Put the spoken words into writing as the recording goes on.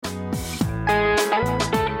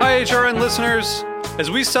HRN listeners.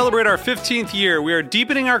 As we celebrate our 15th year, we are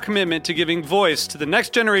deepening our commitment to giving voice to the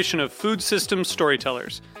next generation of food systems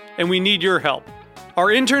storytellers, and we need your help. Our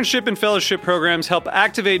internship and fellowship programs help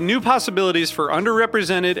activate new possibilities for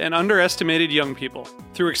underrepresented and underestimated young people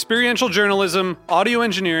through experiential journalism, audio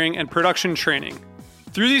engineering, and production training.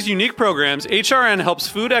 Through these unique programs, HRN helps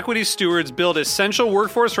food equity stewards build essential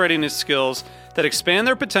workforce readiness skills that expand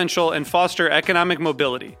their potential and foster economic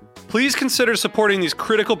mobility. Please consider supporting these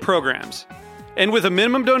critical programs. And with a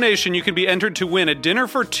minimum donation, you can be entered to win a dinner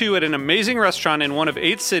for two at an amazing restaurant in one of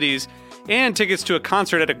 8 cities and tickets to a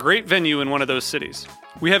concert at a great venue in one of those cities.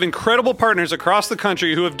 We have incredible partners across the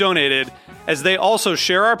country who have donated, as they also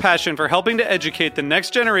share our passion for helping to educate the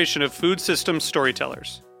next generation of food systems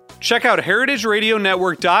storytellers. Check out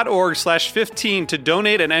heritageradionetwork.org/15 to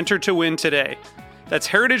donate and enter to win today. That's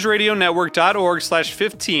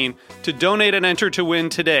heritageradionetwork.org/15 to donate and enter to win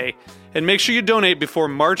today. And make sure you donate before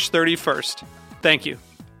March 31st. Thank you.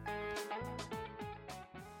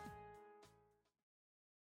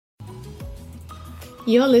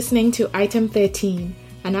 You're listening to Item 13,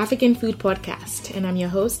 an African food podcast, and I'm your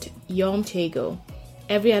host, Yom Tego.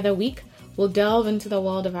 Every other week, we'll delve into the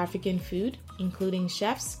world of African food, including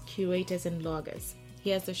chefs, curators, and bloggers.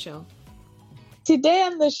 Here's the show. Today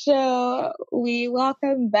on the show, we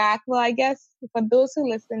welcome back, well, I guess for those who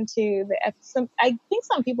listen to the episode, I think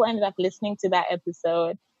some people ended up listening to that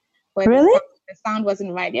episode. Really? The sound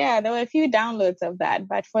wasn't right. Yeah, there were a few downloads of that.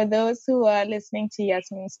 But for those who are listening to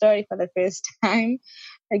Yasmine's story for the first time,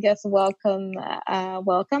 I guess welcome.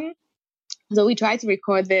 So we tried to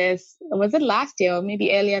record this, was it last year or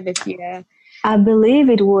maybe earlier this year? I believe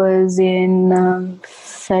it was in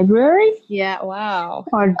February. Yeah, wow.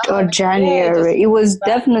 Or January. Yeah, it was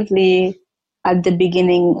definitely at the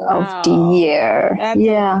beginning of the year. That's a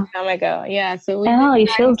long time ago. Yeah. So I know,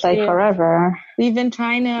 it feels like forever. We've been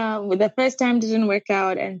trying to, the first time didn't work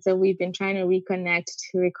out. And so we've been trying to reconnect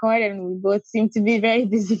to record, and we both seem to be very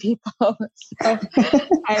busy people. So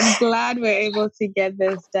I'm glad we're able to get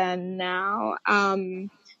this done now.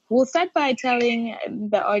 We'll start by telling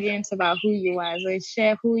the audience about who you are. So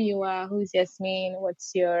share who you are, who's Yasmine,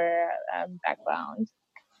 what's your background.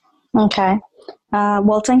 Okay.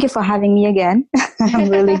 Well, thank you for having me again. I'm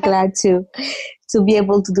really glad to be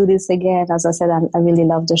able to do this again. As I said, I really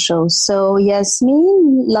love the show. So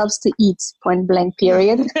Yasmine loves to eat, point blank,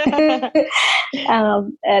 period. And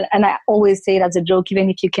I always say it as a joke, even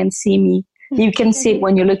if you can see me. You can see it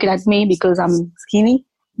when you're looking at me because I'm skinny.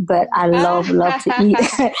 But I love to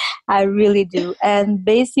eat. I really do. And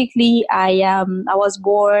basically, I was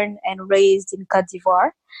born and raised in Côte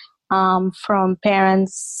d'Ivoire, from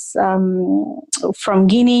parents from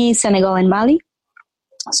Guinea, Senegal, and Mali.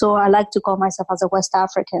 So I like to call myself as a West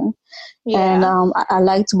African. Yeah. And I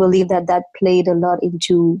like to believe that played a lot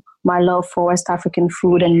into my love for West African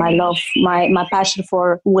food and my passion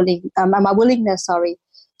for my willingness,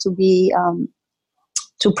 to be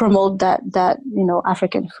to promote that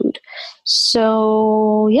African food.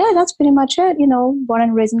 So yeah, that's pretty much it. Born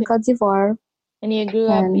and raised in Côte d'Ivoire. And you grew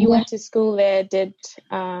up. You went to school there. Did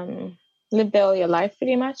live there all your life,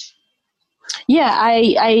 pretty much? Yeah,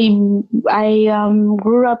 I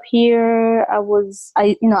grew up here. I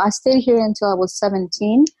stayed here until I was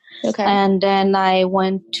 17. Okay. And then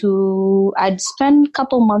I'd spent a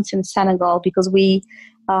couple months in Senegal because we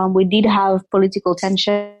did have political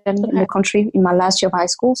tension in the country in my last year of high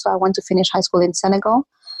school. So I went to finish high school in Senegal.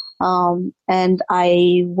 And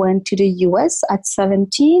I went to the US at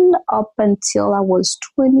 17 up until I was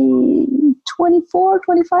 24,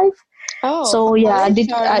 25. Oh, so yeah, I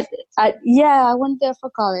went there for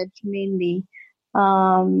college mainly.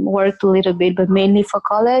 Worked a little bit, but mainly for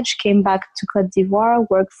college. Came back to Côte d'Ivoire,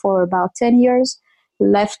 worked for about 10 years.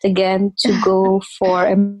 Left again to go for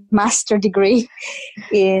a master degree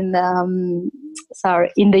in the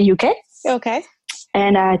UK. Okay.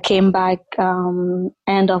 And I came back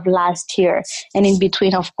end of last year. And in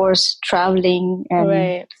between, of course, traveling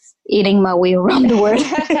and eating my way around the world.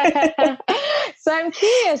 So I'm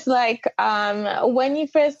curious, when you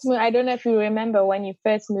first moved, I don't know if you remember when you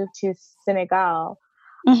first moved to Senegal,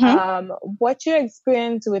 what your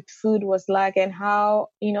experience with food was like, and how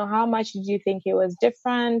much did you think it was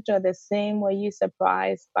different or the same? Were you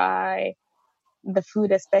surprised by the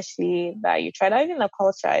food, especially that you tried, or even the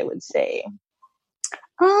culture, I would say?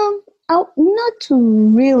 Not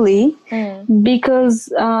really, because,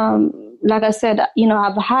 like I said,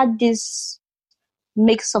 I've had this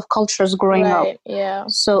mix of cultures growing up. Yeah.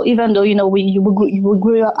 So even though,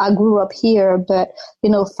 I grew up here, but,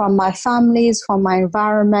 from my families, from my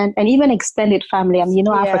environment, and even extended family. I mean,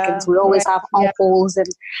 Africans, we always have uncles and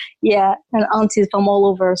aunties from all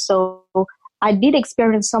over. So I did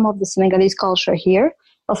experience some of the Senegalese culture here.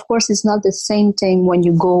 Of course, it's not the same thing when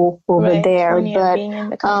you go over there, but being in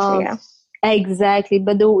the country, exactly.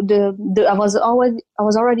 But I was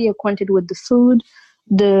already acquainted with the food,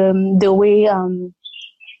 the way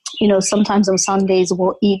sometimes on Sundays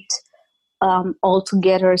we'll eat all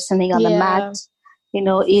together, sitting on the mat,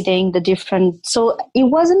 eating the different. So it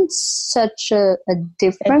wasn't such a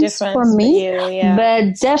difference for me,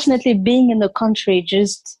 but definitely being in the country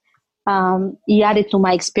just added to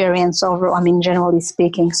my experience overall. I mean, generally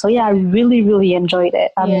speaking. So I really, really enjoyed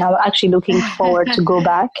it. I mean, I'm actually looking forward to go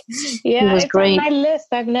back. It was great. On my list.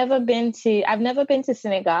 I've never been to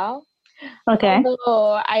Senegal. Okay.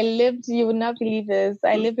 Although I lived, you would not believe this,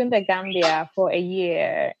 I lived in the Gambia for a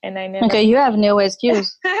year, and I never. Okay, you have no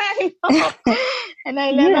excuse. I know. And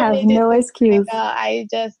I never. You have no excuse. I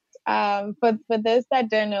just for those that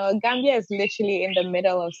don't know, Gambia is literally in the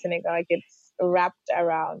middle of Senegal. Like, it's wrapped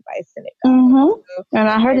around by Senegal. Mm-hmm. So, and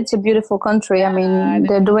I heard it's a beautiful country. I mean,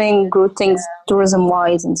 they're doing good things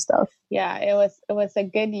tourism-wise and stuff. Yeah, it was a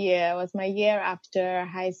good year. It was my year after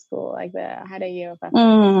high school. I had a year of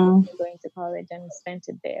going to college and spent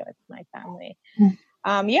it there with my family.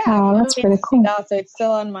 That's pretty cool. So it's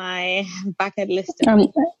still on my bucket list in terms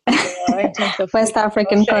of West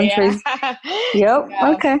African countries. Yep.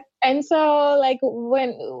 Okay. And so, like,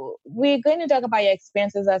 when we're going to talk about your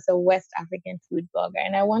experiences as a West African food blogger,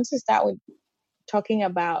 and I want to start with talking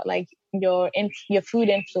about like your food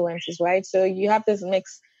influences, right? So you have this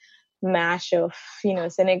mixed mash of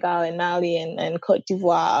Senegal and Mali and Cote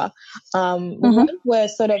d'Ivoire. What were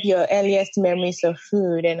sort of your earliest memories of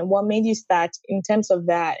food, and what made you start in terms of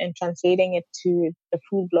that and translating it to the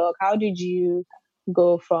food blog? How did you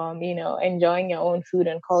go from enjoying your own food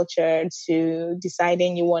and culture to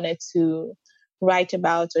deciding you wanted to write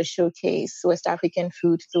about or showcase West African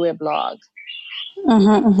food through a blog?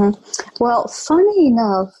 Well, funny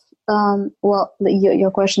enough,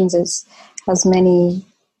 your questions has many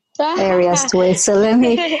areas to it. So let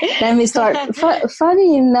me start.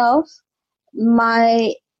 Funny enough,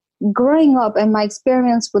 my growing up and my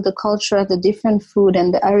experience with the culture, the different food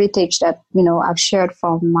and the heritage that I've shared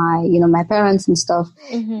from my my parents and stuff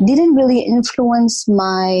didn't really influence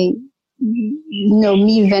my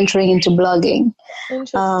me venturing into blogging.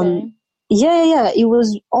 Interesting. It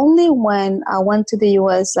was only when I went to the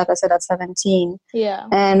US, like I said, at 17. Yeah.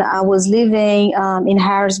 And I was living in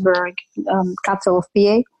Harrisburg, capital of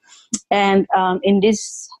PA. And in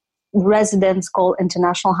this residence called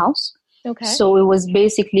International House. Okay. So it was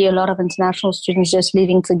basically a lot of international students just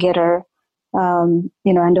living together,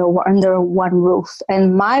 under one roof.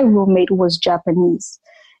 And my roommate was Japanese.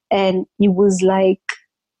 And it was like,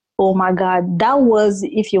 oh my God, that was,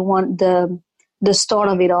 if you want, the start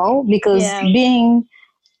of it all. Because being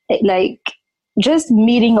like, just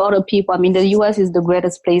meeting other people. I mean, the US is the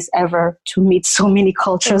greatest place ever to meet so many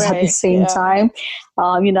cultures at the same time.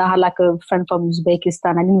 I had like a friend from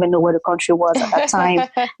Uzbekistan. I didn't even know where the country was at that time.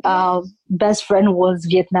 Best friend was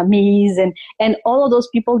Vietnamese and all of those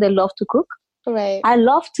people, they love to cook. Right. I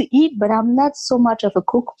love to eat, but I'm not so much of a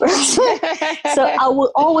cook person. So I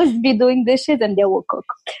will always be doing dishes and they will cook.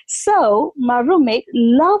 So my roommate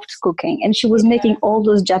loved cooking and she was making all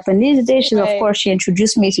those Japanese dishes. Right. Of course, she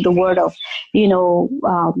introduced me to the world of,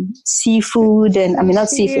 seafood and, I mean, not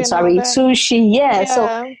seafood, sorry, sushi. Yeah. So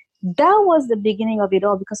that was the beginning of it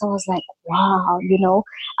all because I was like, wow,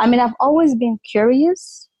 I mean, I've always been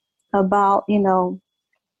curious about,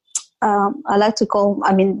 I like to call,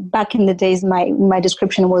 I mean, back in the days, my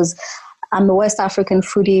description was, I'm a West African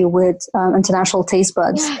foodie with international taste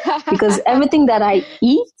buds because everything that I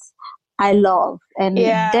eat, I love. And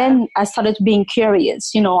then I started being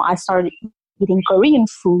curious. I started eating Korean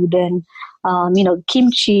food and,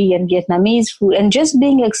 kimchi and Vietnamese food and just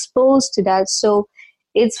being exposed to that. So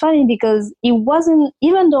it's funny because it wasn't,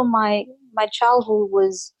 even though my childhood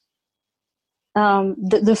was,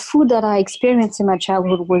 the food that I experienced in my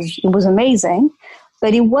childhood was amazing,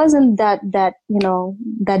 but it wasn't that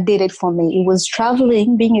did it for me. It was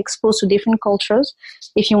traveling, being exposed to different cultures,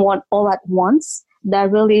 if you want, all at once, that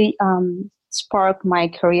really sparked my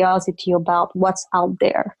curiosity about what's out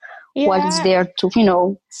there, what is there to,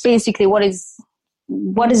 basically what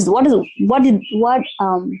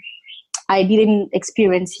I didn't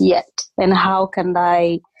experience yet, and how can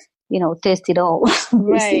I taste it all.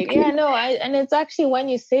 Right. Yeah, no, and it's actually, when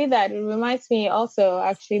you say that, it reminds me also,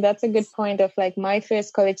 actually, that's a good point of like my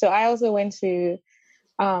first college. So I also went to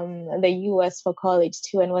the US for college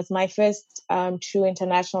too, and was my first true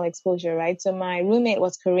international exposure, right? So my roommate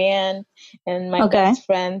was Korean, and my best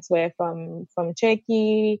friends were from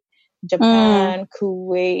Turkey, Japan,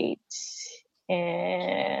 Kuwait, and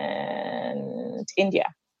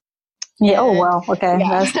India. Yeah. Oh wow. Okay,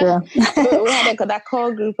 that's good. So we had that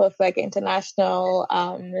core group of like international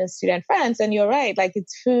student friends, and you're right. Like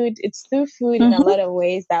it's through food in a lot of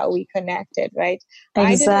ways that we connected, right?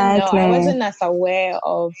 Exactly. I wasn't as aware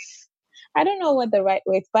of. I don't know what the right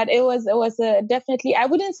way is, but it was definitely. I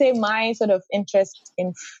wouldn't say my sort of interest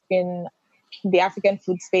in the African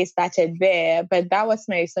food space started there, but that was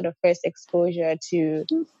my sort of first exposure to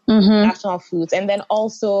national foods, and then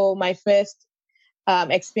also my first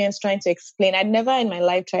experience trying to explain. I'd never in my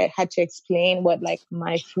life had to explain what like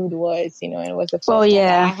my food was, and it was the first time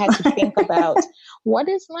that I had to think about what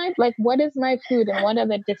is my food and what are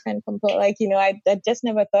the different components. I just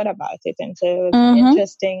never thought about it, and so it was an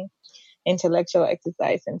interesting intellectual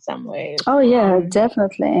exercise in some ways. Oh yeah,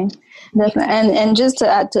 definitely. And just to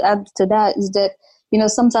add to that is that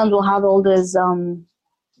sometimes we'll have all those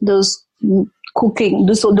cooking,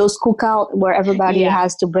 those cookout where everybody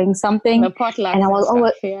has to bring something. The potluck. And I was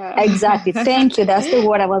always exactly. Thank you. That's the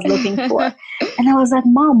word I was looking for. And I was like,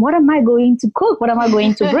 Mom, what am I going to cook? What am I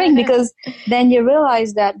going to bring? Because then you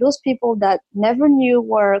realize that those people that never knew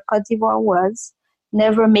where Cote d'Ivoire was,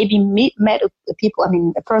 never maybe met people,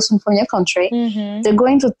 a person from your country, they're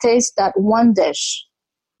going to taste that one dish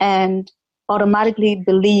and automatically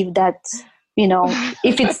believe that,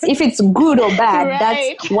 if it's good or bad,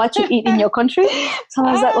 that's what you eat in your country. So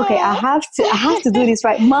I was like, okay, I have to do this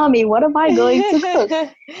right. Mommy, what am I going to cook?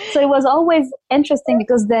 So it was always interesting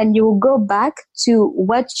because then you go back to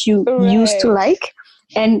what you used to like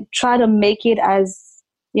and try to make it as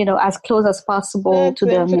close as possible to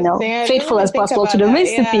the, faithful as possible to the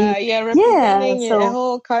recipe. Representing the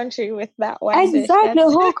whole country with that one dish.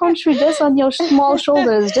 The whole country just on your small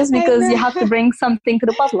shoulders, just because you have to bring something to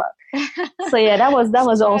the potluck. So that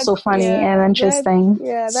was also funny and interesting.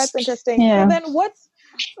 That's interesting. Yeah. So then what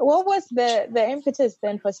was the impetus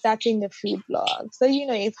then for starting the food blog? So,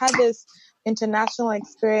 you've had this international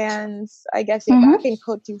experience. I guess you're back in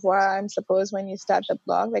Cote d'Ivoire, I suppose, when you start the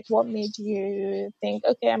blog. Like, what made you think,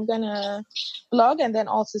 okay, I'm gonna blog, and then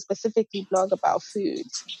also specifically blog about food,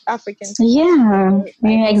 African food? Yeah,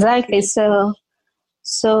 exactly.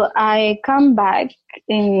 So I come back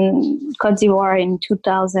in Cote d'Ivoire in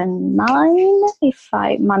 2009, if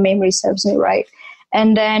my memory serves me right.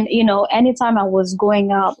 And then, anytime I was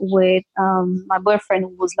going out with my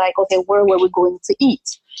boyfriend, was like, okay, where were we going to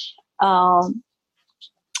eat?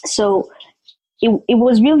 So it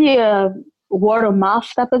was really a word of mouth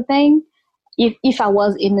type of thing. If I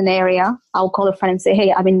was in an area, I'll call a friend and say,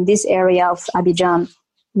 hey, I'm in this area of Abidjan.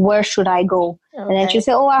 Where should I go? Okay. And then she'd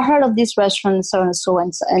say, oh, I heard of this restaurant, so and so,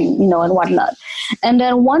 and and whatnot. And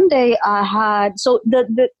then one day I had, so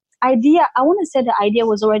the idea, I want to say the idea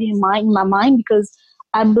was already in my mind, because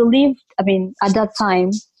I believed, at that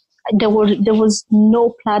time, there was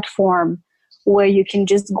no platform where you can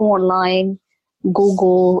just go online,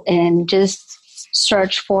 Google, and just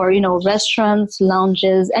search for, restaurants,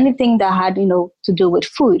 lounges, anything that had, to do with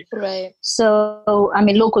food. Right. So,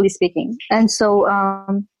 locally speaking. And so,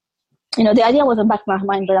 the idea was in the back of my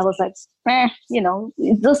mind, but I was like,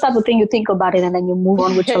 those type of thing, you think about it and then you move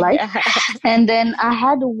on with your life. And then I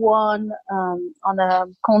had one on a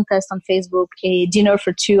contest on Facebook, a dinner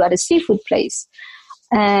for two at a seafood place.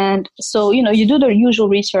 And so, you do the usual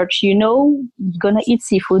research, you're going to eat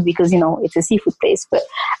seafood because, it's a seafood place. But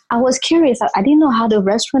I was curious. I didn't know how the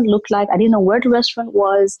restaurant looked like. I didn't know where the restaurant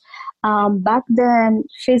was. Back then,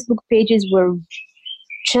 Facebook pages were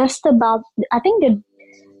just about, I think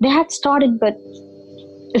they had started, but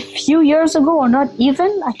a few years ago or not even,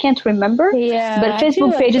 I can't remember. Yeah, but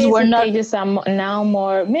Facebook pages were not. Pages are now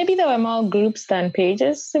more, maybe there were more groups than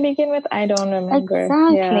pages to begin with. I don't remember.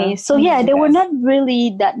 Exactly. Yeah. So they were not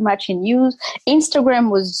really that much in use. Instagram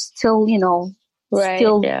was still,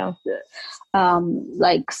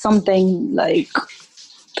 like something like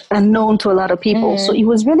unknown to a lot of people. So it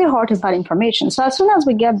was really hard to find information. So as soon as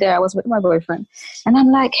we get there, I was with my boyfriend and I'm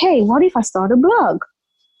like, hey, what if I start a blog?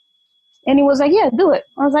 And he was like, yeah, do it.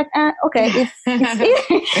 I was like, okay,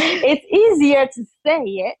 it's easier to say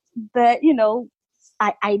it, but,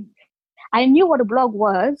 I knew what a blog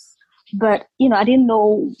was, but, I didn't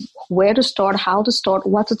know where to start, how to start,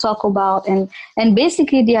 what to talk about. And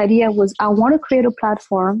basically the idea was I want to create a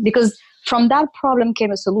platform, because from that problem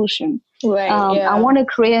came a solution. Right. I want to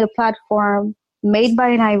create a platform made by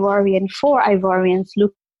an Ivorian for Ivorians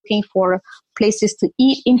looking looking for places to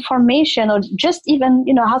eat, information, or just even,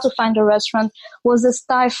 how to find a restaurant. Was the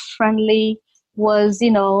staff friendly? Was, the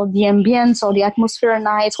ambience or the atmosphere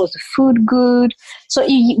nice? Was the food good? So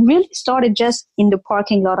it really started just in the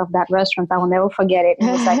parking lot of that restaurant. I will never forget it. It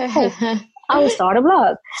was like, hey, I will start a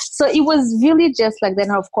blog. So it was really just like that.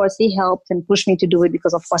 And of course, he helped and pushed me to do it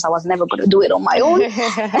because, of course, I was never going to do it on my own.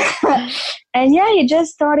 And yeah, it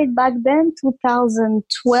just started back then,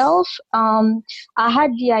 2012. I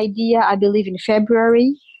had the idea, I believe, in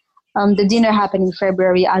February. The dinner happened in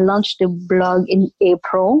February. I launched the blog in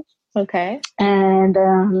April. Okay. And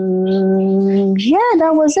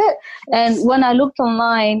that was it. And when I looked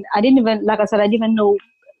online, I didn't even know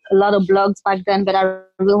a lot of blogs back then, but I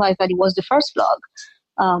realized that it was the first blog,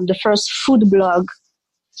 the first food blog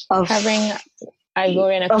of having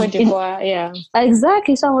Ivorian and Côte d'Ivoire. Yeah,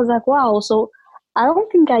 exactly. So I was like, wow. So I don't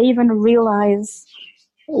think I even realized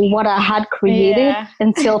what I had created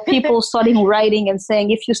until people started writing and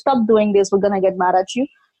saying, if you stop doing this, we're gonna get mad at you.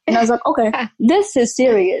 And I was like, okay, this is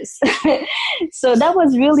serious. So that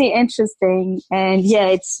was really interesting. And yeah,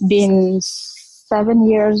 it's been 7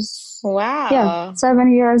 years. Wow. Yeah,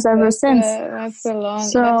 7 years ever since. That's a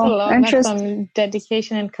lot. That's some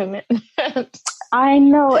dedication and commitment. I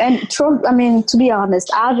know. And to be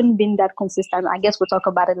honest, I haven't been that consistent. I guess we'll talk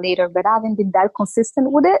about it later, but I haven't been that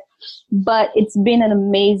consistent with it. But it's been an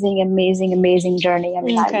amazing, amazing, amazing journey. I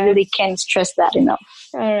mean, I really can't stress that enough.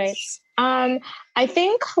 All right. I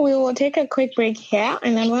think we will take a quick break here.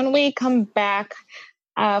 And then when we come back,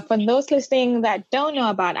 for those listening that don't know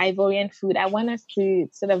about Ivorian food, I want us to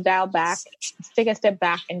sort of dial back, take a step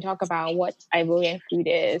back and talk about what Ivorian food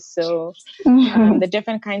is. So the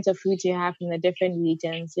different kinds of foods you have from the different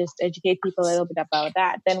regions, just educate people a little bit about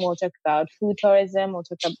that. Then we'll talk about food tourism. We'll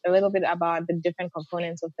talk a little bit about the different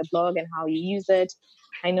components of the blog and how you use it.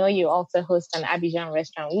 I know you also host an Abidjan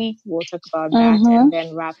Restaurant Week. We'll talk about that and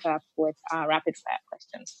then wrap up with rapid fire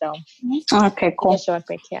questions. So, okay, cool. Take a short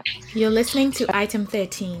break here. You're listening to Item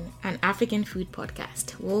 13, an African food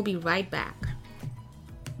podcast. We'll be right back.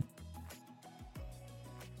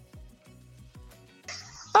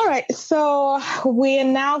 All right, so we're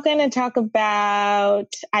now going to talk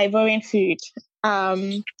about Ivorian food.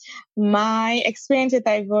 My experience with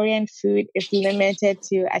Ivorian food is limited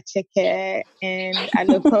to acheke and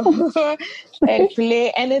aloko and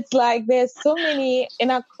poulet, and it's like there's so many in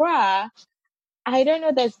Accra. I don't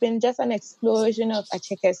know. There's been just an explosion of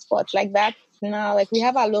acheke spots like that now. Like we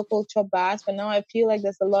have our local chop bars, but now I feel like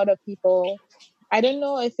there's a lot of people. I don't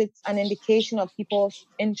know if it's an indication of people's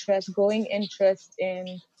growing interest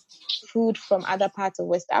in food from other parts of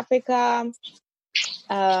West Africa.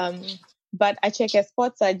 But acheke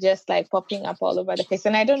spots are just like popping up all over the place.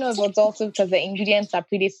 And I don't know if it's also because the ingredients are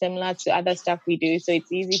pretty similar to other stuff we do. So it's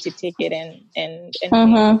easy to take it and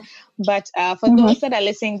make. But for those that are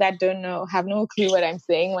listening that don't know, have no clue what I'm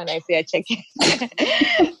saying when I say acheke,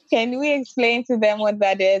 can we explain to them what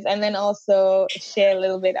that is? And then also share a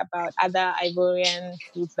little bit about other Ivorian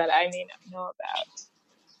foods that I may not know about.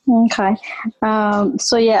 Okay.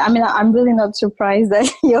 So yeah, I mean, I'm really not surprised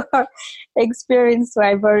that your experience with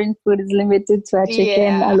Ivorian food is limited to acheke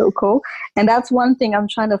and aloko. And that's one thing I'm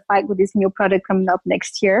trying to fight with this new product coming up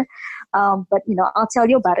next year. But I'll tell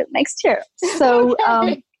you about it next year. So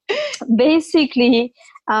basically,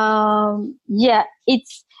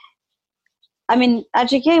 it's. I mean,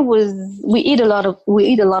 acheke we eat a lot of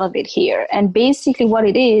it here, and basically what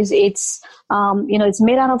it is, it's it's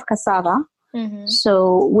made out of cassava.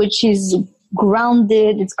 So, which is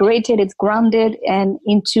grounded, it's grated, it's grounded and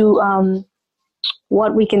into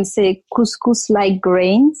what we can say couscous-like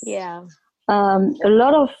grains. Yeah. A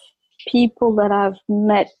lot of people that I've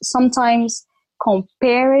met sometimes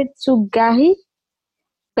compare it to gari,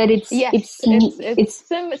 but it's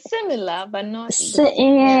similar, but not.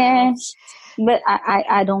 But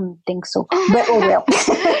I don't think so. But oh well.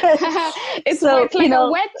 It's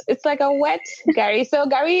like a wet gari. So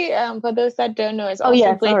gari, for those that don't know, is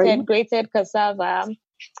also grated cassava.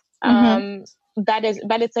 But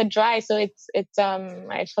it's a dry. So it's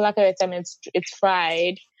I feel like it's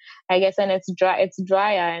fried, I guess, and it's dry. It's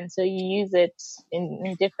drier, and so you use it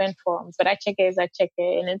in different forms. But acheke is acheke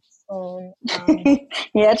in its own.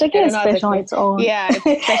 Acheke is special on its own. Yeah,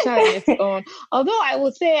 it's special in its own. Although I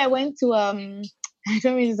will say I went to I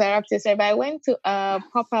don't mean to interrupt you, sir, but I went to a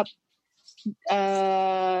pop-up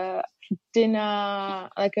dinner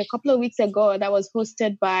like a couple of weeks ago that was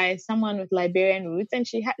hosted by someone with Liberian roots, and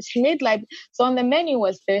she made so on the menu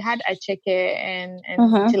they had acheke and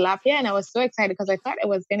tilapia, and I was so excited because I thought it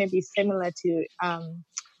was going to be similar to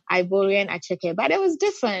Ivorian acheke, but it was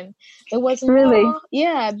different. It was Really? more,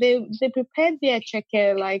 they prepared the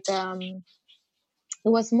acheke like, it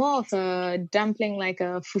was more of a dumpling, like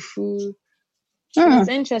a fufu. It was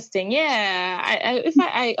interesting. Yeah.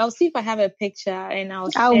 I'll see if I have a picture and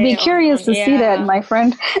I'll be share curious to see that, my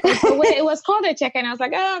friend. it was called a check, and I was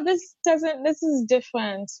like, oh, this is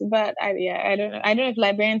different. But I don't know. I don't know if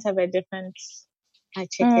Liberians have a different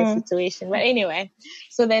checker situation. But anyway,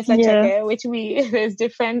 so there's a checker, which is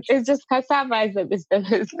different. It's just cassava is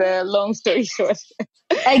the long story short.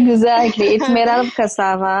 Exactly. It's made out of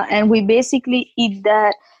cassava, and we basically eat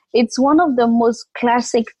that. It's one of the most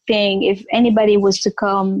classic thing. If anybody was to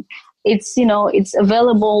come, it's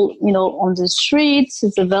available, on the streets.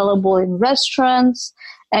 It's available in restaurants,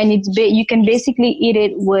 and you can basically eat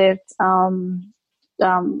it with how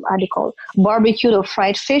do you call it? Barbecued or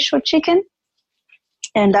fried fish or chicken,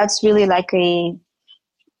 and that's really like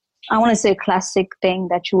I want to say a classic thing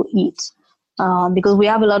that you eat, because we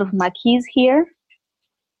have a lot of maquis here.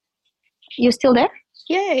 You still there?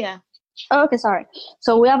 Yeah. Oh, okay, sorry.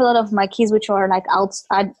 So we have a lot of maquis, which are like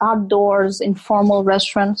outdoors, informal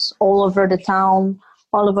restaurants all over the town,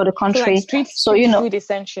 all over the country. So, like street food,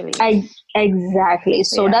 essentially. Exactly.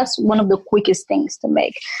 So that's one of the quickest things to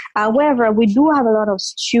make. However, we do have a lot of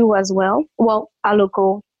stew as well. Well,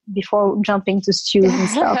 aloko, before jumping to stews and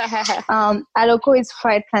stuff. Aloko is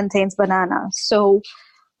fried plantains, banana. So,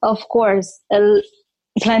 of course,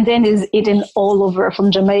 plantain is eaten all over,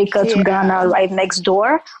 from Jamaica to Ghana, right next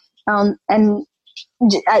door. And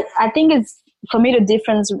I think it's, for me, the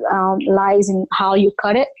difference lies in how you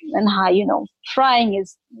cut it and how, frying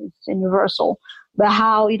is universal, but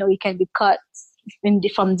how, it can be cut in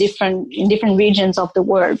different regions of the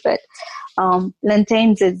world. But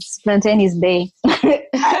plantain is bay.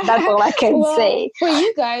 That's all I can say. For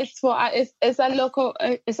you guys, it's a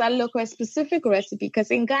local specific recipe, because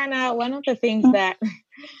in Ghana, one of the things that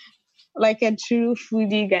like a true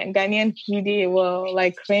foodie, Ghanaian foodie will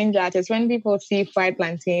like cringe at is when people see fried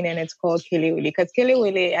plantain and it's called kiliwili. Because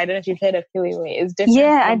kiliwili, I don't know if you've heard of kiliwili, it's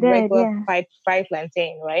different from regular fried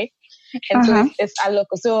plantain, right? And so it's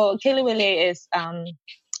aloko. So kiliwili is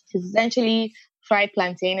essentially fried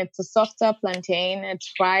plantain. It's a softer plantain.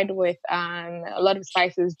 It's fried with a lot of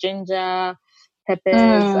spices, ginger,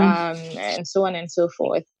 peppers, and so on and so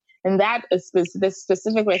forth. And that is the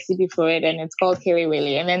specific recipe for it, and it's called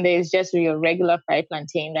kiriwili. And then there's just your regular fried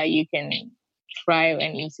plantain that you can fry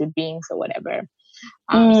and eat with beans or whatever.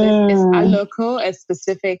 So is aloko a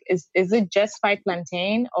specific? Is it just fried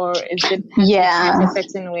plantain, or is it a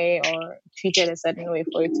certain way or treated a certain way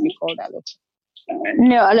for it to be called aloko?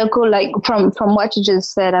 No, aloko, like from what you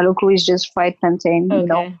just said, aloko is just fried plantain.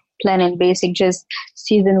 Plain and basic, just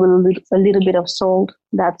seasoned with a little bit of salt.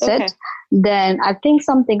 That's it. Then I think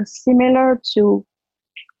something similar to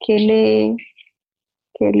kele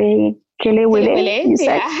wile. You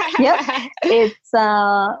said, yep. It's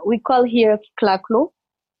we call here klaklo.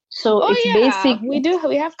 So it's basic.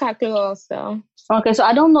 We have kaklo also. Okay, so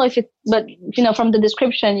I don't know if it, but from the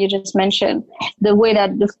description you just mentioned, the way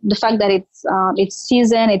that the fact that it's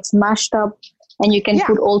seasoned, it's mashed up, and you can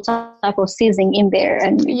put all type of seasoning in there,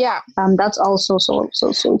 and that's also so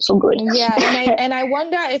good. Yeah, and I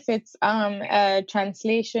wonder if it's a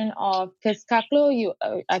translation of, because kaklo,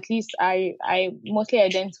 at least I mostly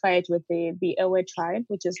identify it with the Ewe tribe,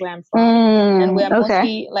 which is where I'm from, and we're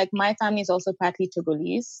mostly, like, my family is also partly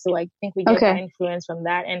Togolese, so I think we get that influence from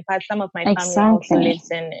that, and some of my family also lives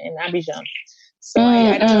in Abidjan, so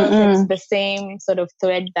I don't know if it's the same sort of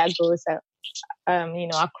thread that goes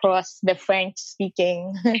across the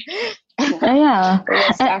French-speaking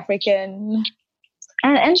West African.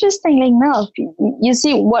 And interestingly enough, you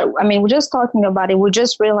see we're just talking about it. We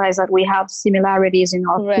just realized that we have similarities in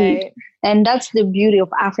our food. And that's the beauty of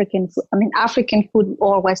African food. African food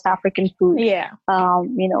or West African food. Yeah.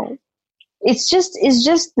 It's just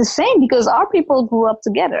the same, because our people grew up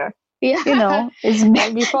together. Yeah. It's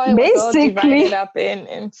before it was all divided up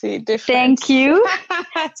into different. Thank you.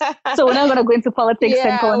 So we're not going to go into politics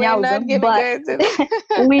and colonialism, but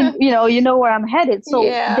you know where I'm headed. So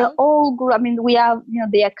they all grew. We have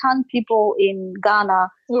the Akan people in Ghana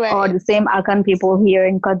or the same Akan people here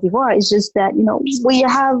in Cote d'Ivoire. It's just that we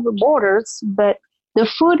have borders, but the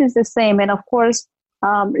food is the same, and of course.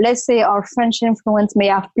 Let's say our French influence may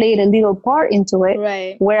have played a little part into it,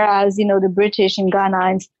 whereas, the British in Ghana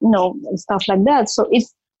and, and stuff like that. So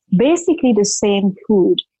it's basically the same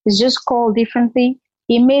food. It's just called differently.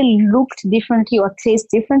 It may look differently or taste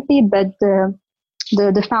differently, but the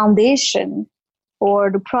foundation or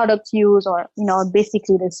the product used are,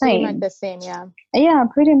 basically the same. Pretty much the same, yeah. Yeah,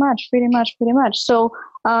 pretty much. So,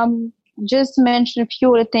 just to mention a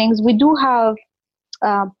few other things, we do have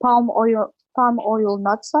palm oil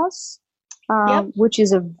nut sauce, which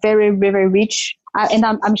is a very, very rich, and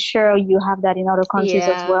I'm sure you have that in other countries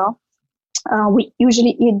as well. We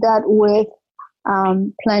usually eat that with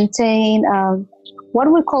plantain,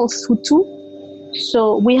 what we call futu.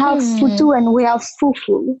 So we have futu and we have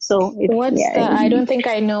fufu. So I don't think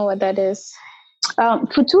I know what that is.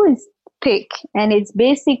 Futu is thick, and it's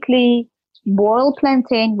basically boiled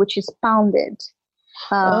plantain, which is pounded.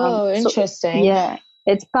 Interesting. So,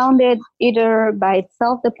 it's pounded either by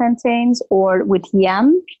itself, the plantains, or with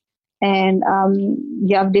yam, and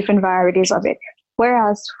you have different varieties of it.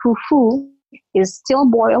 Whereas fufu is still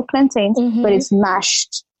boiled plantains, but it's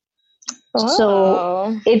mashed.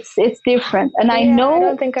 So it's different. And I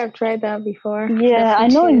don't think I've tried that before. Yeah, I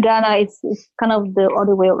know in Ghana it's kind of the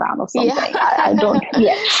other way around or something. I don't.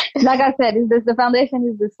 Yeah, like I said, the foundation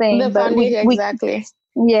is the same. The foundation, exactly.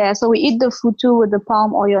 Yeah, so we eat the futu with the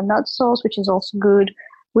palm oil nut sauce, which is also good.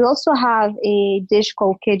 We also have a dish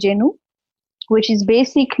called kejenu, which is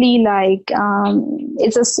basically like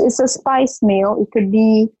it's a spice meal.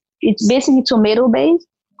 It's basically tomato based.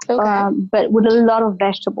 But with a lot of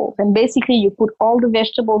vegetables. And basically you put all the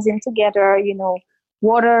vegetables in together,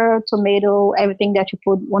 water, tomato, everything that you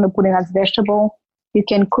want to put in as vegetable. You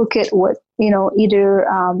can cook it with, either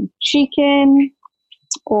chicken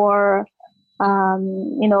or,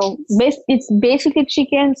 it's basically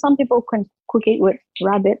chicken. Some people can cook it with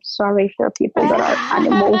rabbit. Sorry if there are people that are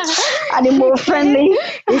animal friendly.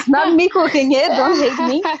 It's not me cooking it. Don't hate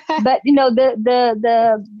me. But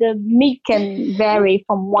the meat can vary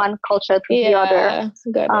from one culture to the other.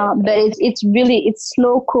 But it's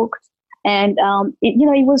slow cooked, and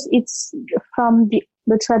it's from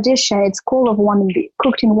the tradition. It's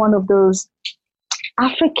cooked in one of those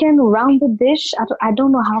African rounded dish. I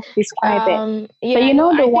don't know how to describe it. But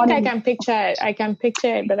I can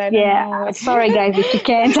picture it. But I don't know. Sorry guys if you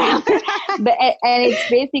can't. But and it's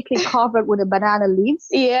basically covered with a banana leaves.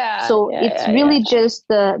 Yeah. So it's really just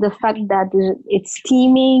the fact that it's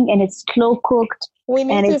steaming and it's slow cooked. We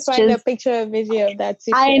need to find a picture or video of that.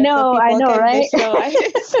 I know, right?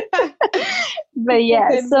 But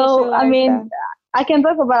so I mean. I can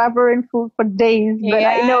talk about Ivorian food for days, but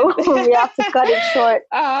I know we have to cut it short.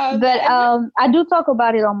 But I do talk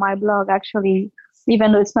about it on my blog, actually,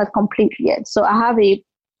 even though it's not complete yet. So I have a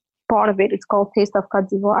part of it. It's called Taste of Côte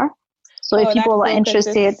d'Ivoire. So if people are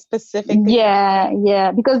interested, because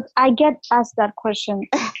I get asked that question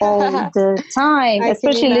all the time,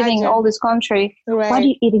 especially living in all this country. Right. What do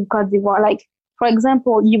you eat in Côte d'Ivoire? Like, for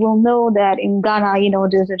example, you will know that in Ghana,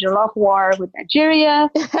 there's a jollof war with Nigeria,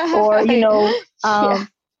 or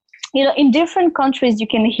in different countries you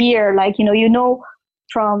can hear, like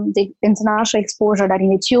from the international exposure that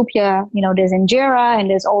in Ethiopia, there's injera and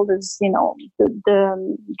there's all this,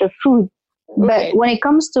 the food. Right. But when it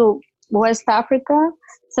comes to West Africa,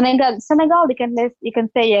 Senegal, you can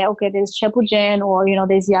say, there's chepujen or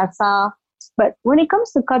there's yassa. But when it comes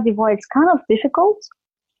to Côte d'Ivoire, it's kind of difficult.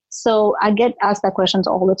 So I get asked that questions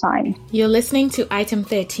all the time. You're listening to Item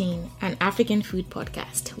 13, an African food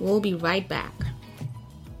podcast. We'll be right back.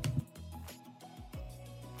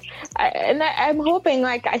 I'm hoping,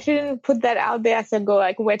 I shouldn't put that out there as a goal.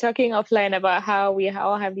 We're talking offline about how we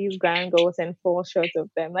all have these grand goals and fall short of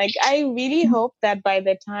them. I really hope that by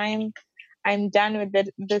the time I'm done with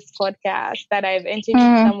this podcast, that I've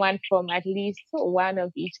interviewed someone from at least one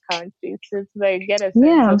of each country to get a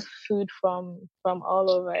sense of food from all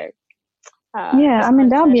over.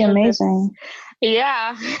 That would be amazing.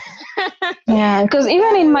 Yeah. Because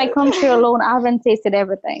even in my country alone, I haven't tasted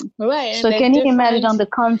everything. Right. So can you imagine on the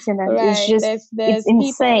continent? Right. It's just it's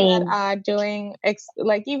insane. People that are doing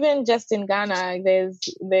even just in Ghana, there's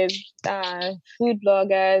food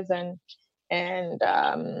bloggers and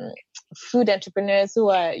food entrepreneurs who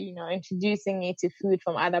are introducing me to food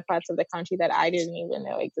from other parts of the country that I didn't even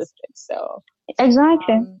know existed. So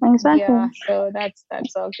exactly. So that's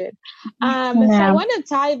all good. So I want to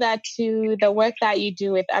tie that to the work that you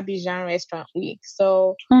do with Abidjan Restaurant Week.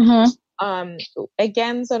 So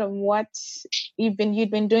again, sort of what you'd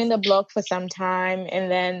been doing the blog for some time,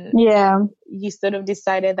 and then you sort of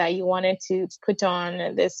decided that you wanted to put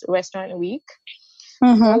on this restaurant week.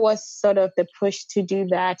 What was sort of the push to do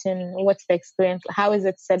that, and what's the experience? How is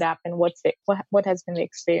it set up, and what has been the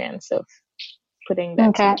experience of putting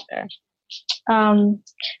that together?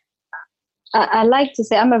 I like to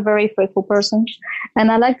say I'm a very faithful person,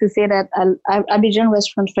 and I like to say that Abidjan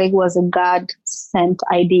Restaurant Week was a God-sent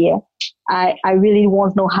idea. I really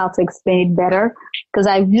won't know how to explain it better, because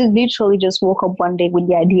I literally just woke up one day with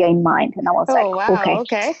the idea in mind, and I was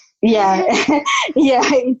okay. Yeah.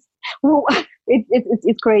 Well,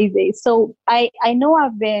 it's crazy. So I know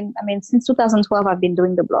since 2012, I've been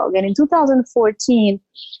doing the blog. And in 2014,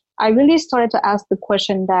 I really started to ask the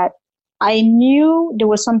question that I knew there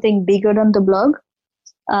was something bigger than the blog.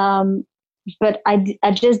 But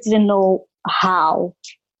I just didn't know how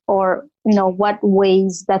or, what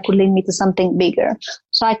ways that could lead me to something bigger.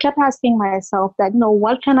 So I kept asking myself that,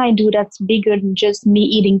 what can I do that's bigger than just me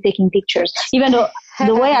eating, taking pictures? Even though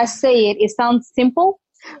the way I say it sounds simple,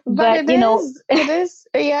 but it is,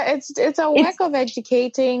 yeah, it's a work of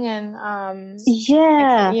educating and,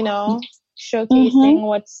 showcasing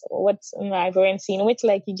what's in the Ivorian scene, which,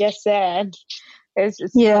 like you just said, it's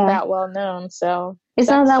not that well known. So it's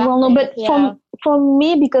not that well known, but for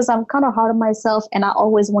me, because I'm kind of hard on myself and I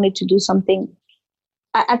always wanted to do something,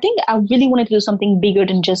 I think I really wanted to do something bigger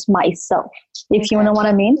than just myself, if you know what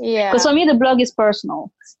I mean. Yeah. Because for me, the blog is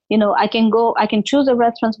personal. I can choose the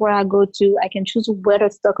restaurants where I go to. I can choose whether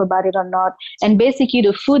to talk about it or not. And basically,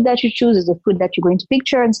 the food that you choose is the food that you're going to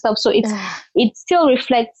picture and stuff. So it still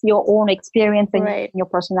reflects your own experience and your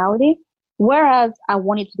personality. Whereas I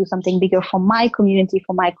wanted to do something bigger for my community,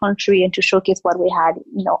 for my country, and to showcase what we had,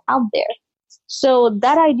 out there. So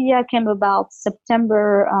that idea came about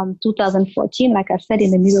September 2014, like I said,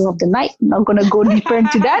 in the middle of the night. I'm not going to go deeper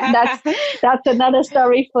into that. That's another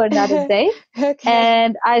story for another day. Okay.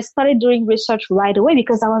 And I started doing research right away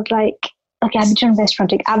because I was like, okay, I've been doing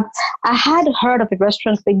restaurant week. I had heard of a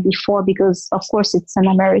restaurant week before because, of course, it's an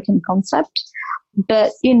American concept.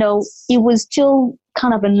 But, it was still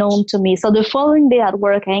kind of unknown to me. So the following day at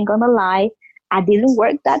work, I ain't going to lie, I didn't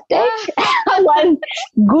work that day. I was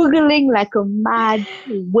Googling like a mad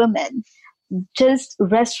woman, just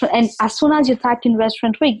restaurant. And as soon as you typed in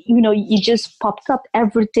restaurant week, you just popped up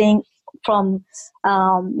everything from,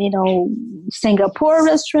 Singapore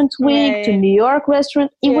restaurant week to New York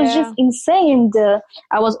restaurant. It was just insane.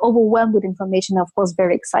 I was overwhelmed with information. Of course,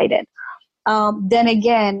 very excited. Then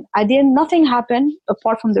again, nothing happened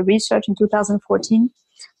apart from the research in 2014,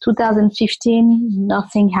 2015,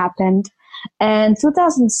 nothing happened. And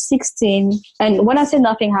 2016, and when I say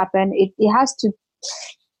nothing happened, it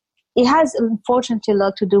has unfortunately a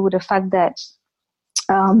lot to do with the fact that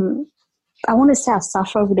I want to say I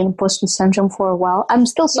suffered with imposter syndrome for a while. I'm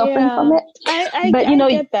still suffering from it. I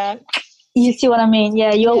get that. You see what I mean?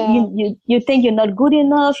 Yeah, you think you're not good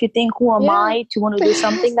enough. You think, who am I to want to do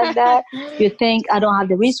something like that? You think, I don't have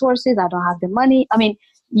the resources. I don't have the money. I mean,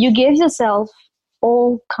 you give yourself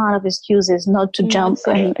all kind of excuses not to jump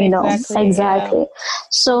and exactly. Yeah.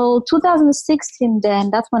 So 2016,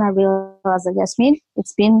 then that's when I realized that Yasmine,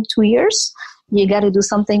 it's been 2 years. You got to do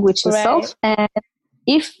something with yourself. And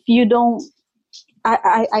if you don't,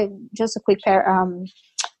 I just a quick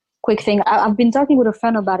thing. I've been talking with a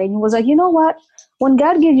friend about it, and he was like, you know what? When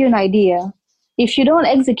God gives you an idea, if you don't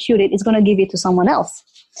execute it, it's going to give it to someone else.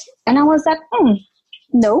 And I was like,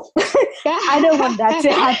 no, I don't want that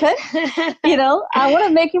to happen. I want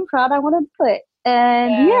to make him proud. I want to do it.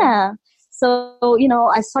 And so,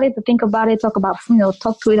 I started to think about it, talk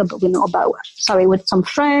to it with some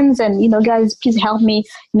friends and, guys, please help me.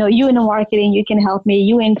 You in marketing, you can help me.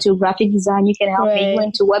 You into graphic design, you can help me. You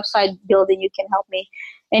into website building, you can help me.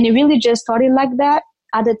 And it really just started like that.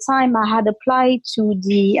 At the time, I had applied to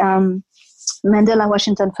the Mandela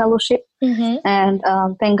Washington Fellowship, and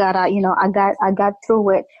thank God, I got through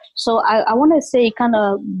it. So I want to say, kind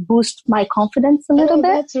of boost my confidence a little bit.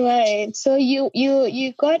 That's right. So you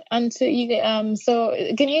got onto So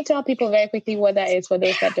can you tell people very quickly what that is for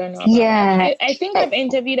those that don't know? Yeah, I think I've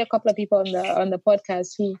interviewed a couple of people on the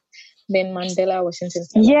podcast who been Mandela Washington.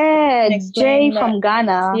 Yeah, Jay from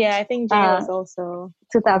Ghana. Yeah, I think Jay was also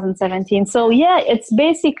 2017. So it's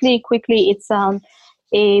basically it's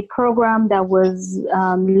a program that was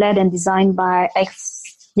led and designed by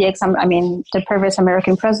the previous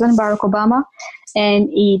American president, Barack Obama, and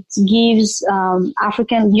it gives young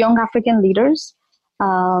African leaders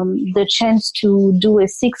the chance to do a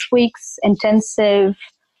 6 weeks intensive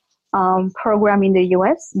program in the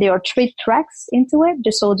U.S. There are 3 tracks into it,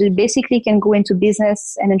 just so they basically can go into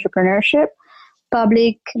business and entrepreneurship,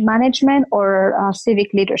 public management, or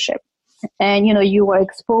civic leadership. And, you are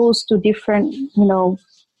exposed to different, in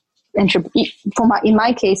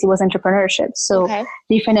my case, it was entrepreneurship. So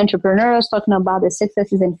different entrepreneurs talking about the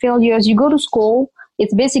successes and failures. You go to school.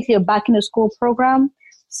 It's basically a back in the school program.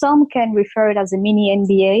 Some can refer it as a mini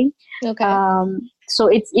MBA. Okay. So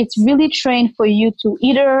it's really trained for you to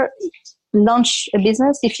either launch a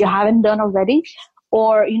business if you haven't done already,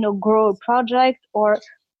 or, grow a project, or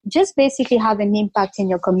just basically have an impact in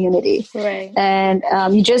your community. Right. And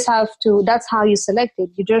you just have to, that's how you select it.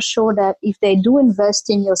 You just show that if they do invest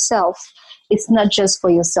in yourself it's not just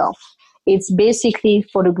for yourself. It's basically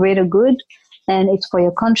for the greater good, and it's for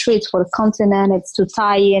your country, it's for the continent, it's to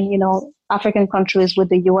tie in, African countries with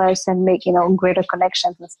the US and make, greater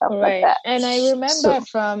connections and stuff like that. And I remember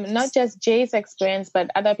from not just Jay's experience, but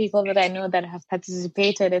other people that I know that have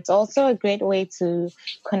participated, it's also a great way to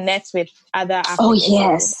connect with other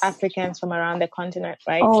Africans from around the continent,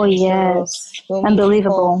 right? Oh, and yes. So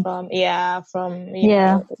unbelievable. From Kenya,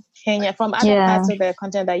 from other parts of the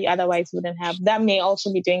continent that you otherwise wouldn't have. That may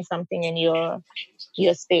also be doing something in your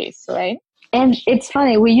space, right? And it's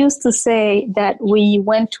funny, we used to say that we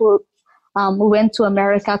went to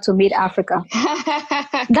America to meet Africa.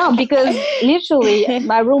 No, because literally one of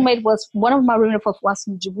my roommates was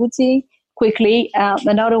from Djibouti, quickly.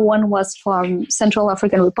 Another one was from Central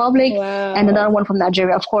African Republic, and another one from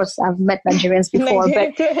Nigeria. Of course, I've met Nigerians before,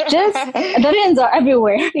 but just Nigerians are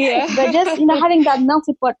everywhere. Yeah. But just having that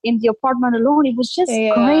melting pot in the apartment alone, it was just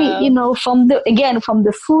great. From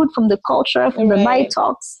the food, from the culture, from the night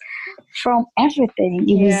talks, from everything.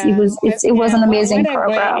 It was an amazing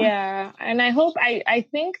program. And I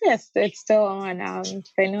think it's still on. I know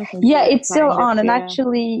it's still on, and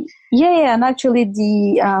actually, and actually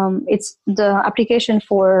it's the application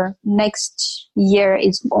for next year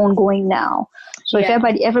is ongoing now. So if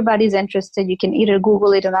everybody's interested, you can either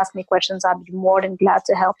Google it and ask me questions. I'd be more than glad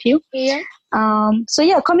to help you. Yeah.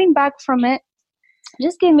 Coming back from it,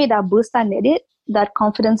 just gave me that boost I needed. That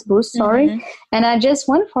confidence boost, and I just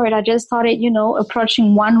went for it. I just started,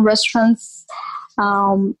 approaching one restaurant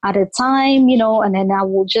at a time, and then I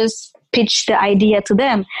will just pitch the idea to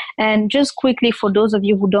them. And just quickly, for those of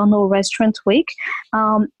you who don't know Restaurant Week,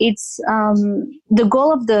 it's the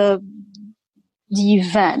goal of the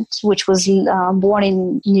event, which was born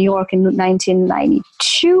in New York in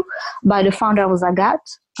 1992 by the founder of Zagat,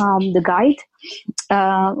 the guide,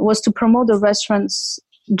 was to promote the restaurants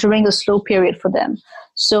during the slow period for them.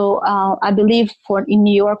 So I believe in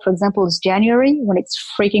New York, for example, it's January when it's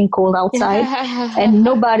freaking cold outside and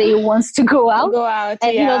nobody wants to go out.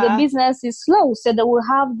 And the business is slow. So they will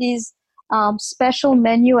have these special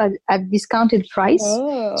menu at discounted price.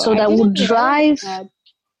 So that would drive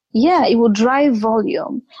it will drive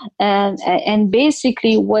volume. And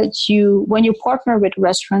basically when you partner with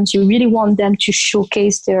restaurants, you really want them to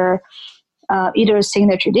showcase their either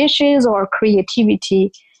signature dishes or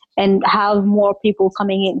creativity and have more people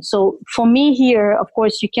coming in. So for me here, of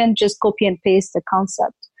course, you can't just copy and paste the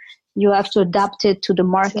concept. You have to adapt it to the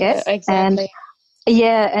market. Yeah, exactly.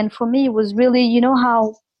 And for me, it was really,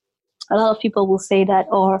 how a lot of people will say that,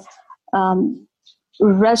 or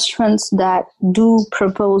restaurants that do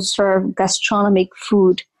serve gastronomic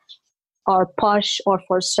food are posh or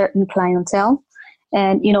for certain clientele.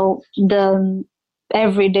 And, the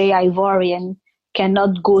everyday Ivorian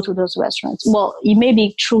cannot go to those restaurants. Well, it may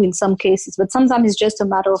be true in some cases, but sometimes it's just a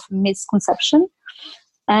matter of misconception.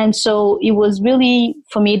 And so it was really,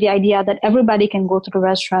 for me, the idea that everybody can go to the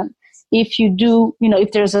restaurant. If you do,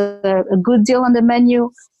 if there's a good deal on the menu,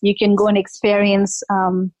 you can go and experience,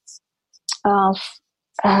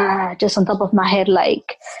 just on top of my head,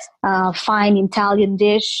 like fine Italian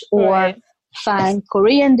dish or fine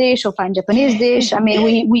Korean dish or fine Japanese dish. I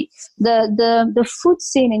mean, the food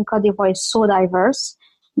scene in Côte d'Ivoire is so diverse.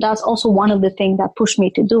 That's also one of the things that pushed me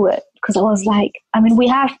to do it, because I was like, we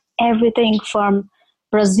have everything from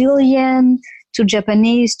Brazilian to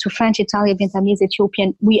Japanese to French, Italian, Vietnamese,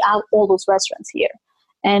 Ethiopian. We have all those restaurants here.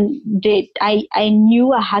 And I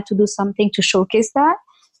knew I had to do something to showcase that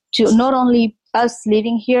to not only us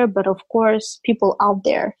living here, but of course, people out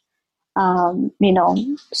there.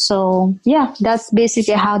 So that's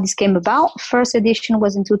basically how this came about. First edition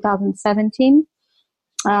was in 2017.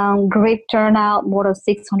 Great turnout, more than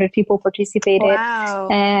 600 people participated. Wow.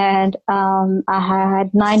 And I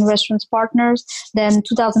had 9 restaurants partners. Then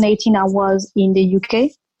 2018, I was in the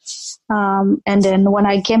UK. And then when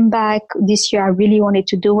I came back this year, I really wanted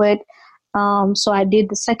to do it. So I did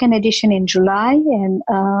the second edition in July, and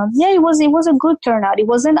it was a good turnout. It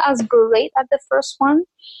wasn't as great as the first one.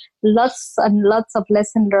 Lots and lots of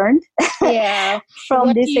lessons learned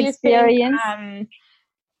from this experience.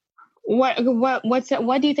 What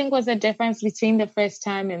do you think was the difference between the first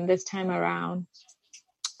time and this time around?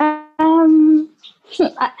 From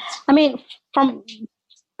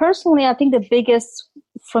personally, I think the biggest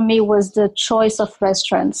for me was the choice of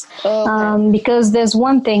restaurants. Because there's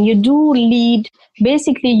one thing, you do lead,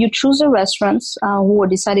 basically you choose the restaurants who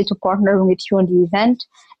decided to partner with you on the event,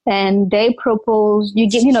 and they propose, you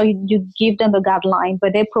give them a guideline,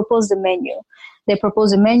 but they propose the menu. They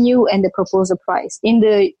propose a menu and they propose a price. In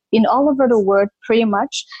all over the world, pretty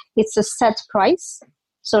much, it's a set price.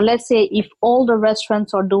 So let's say if all the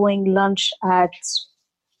restaurants are doing lunch at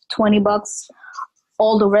 $20,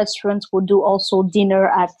 all the restaurants will do also dinner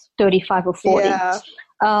at 35 or 40. Yeah.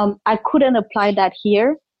 I couldn't apply that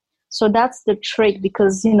here. So that's the trick,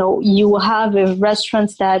 because, you have a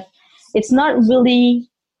restaurant that it's not really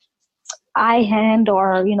high-end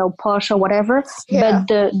or, posh or whatever, but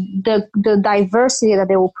the diversity that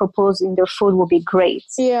they will propose in their food will be great.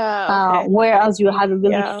 Yeah. Okay. Whereas you have a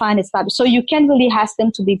really fine establishment. So you can't really ask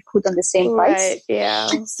them to be put on the same price. Right, yeah.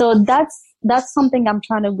 So that's something I'm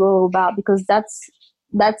trying to go about, because that's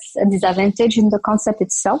a disadvantage in the concept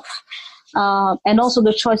itself. And also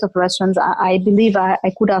the choice of restaurants. I believe I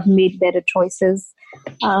could have made better choices.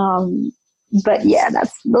 But yeah,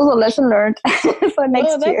 those are lessons learned for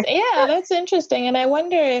next year. Yeah, that's interesting. And I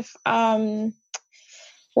wonder if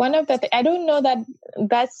one of the I don't know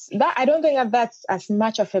that's I don't think that's as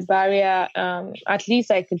much of a barrier. At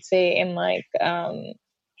least I could say in like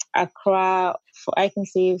Accra. I can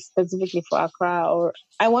say specifically for Accra, or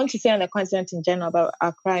I want to say on the continent in general about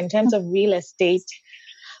Accra in terms of real estate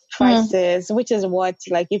prices, which is what,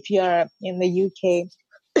 like, if you're in the UK,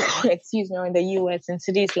 excuse me, or in the US, in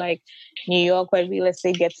cities like New York where real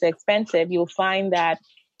estate gets expensive, you'll find that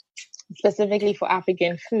specifically for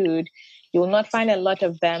African food, you will not find a lot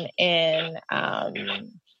of them in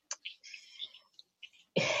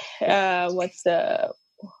what's the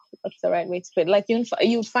right way to put it? Like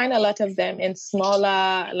you find a lot of them in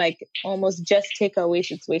smaller, like almost just takeaway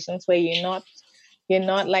situations where you're not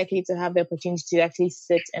likely to have the opportunity to actually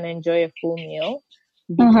sit and enjoy a full meal,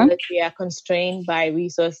 because we are constrained by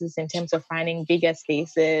resources in terms of finding bigger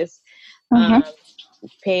spaces,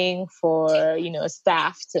 paying for,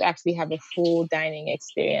 staff to actually have a full dining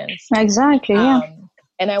experience. Exactly, yeah.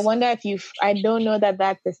 And I wonder I don't know that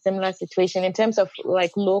that's a similar situation in terms of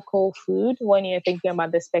like local food when you're thinking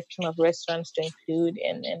about the spectrum of restaurants to include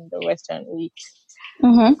in the restaurant week.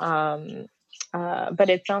 But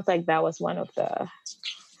it sounds like that was one of the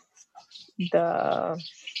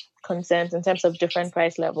concerns in terms of different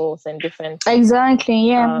price levels and different. Exactly.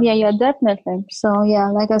 Yeah. Definitely. So yeah,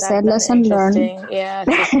 like I said, lesson learned. Yeah,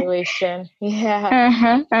 situation.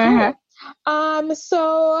 Yeah.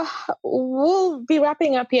 So we'll be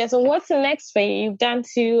wrapping up here. So what's the next for you? You've done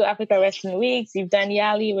 2 Africa Restaurant Weeks. You've done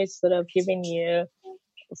Yali, which sort of giving you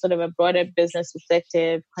sort of a broader business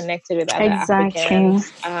perspective, connected with other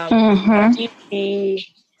Africans. What do you see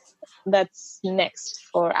that's next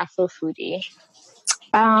for Afrofoodie?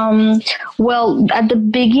 Well, at the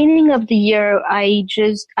beginning of the year, I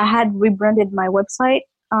had rebranded my website.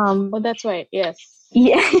 That's right. Yes.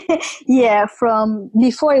 Yeah. From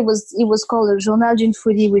before, it was called Journal d'une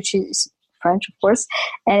Foodie, which is French, of course,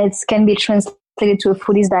 and it can be translated to a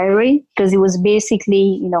foodie's diary, because it was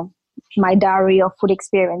basically, my diary of food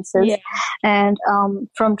experiences. Yeah. And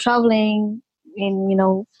from traveling in,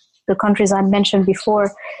 the countries I mentioned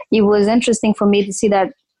before, it was interesting for me to see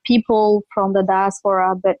that people from the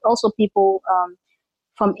diaspora, but also people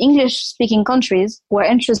from English-speaking countries, were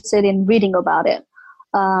interested in reading about it.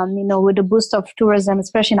 With the boost of tourism,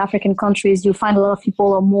 especially in African countries, you find a lot of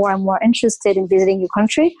people are more and more interested in visiting your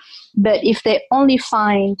country. But if they only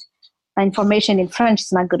find information in French,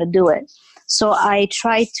 it's not going to do it. So I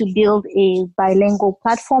tried to build a bilingual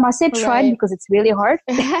platform. I say tried because it's really hard.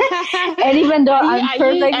 And even though I'm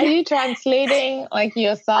perfect. Are you translating like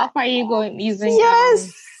yourself? Are you using?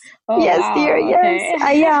 Yes. Yes, wow. dear. Okay. Yes,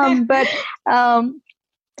 I am. But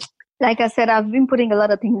like I said, I've been putting a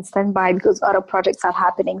lot of things in standby because other projects are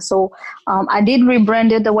happening. So I did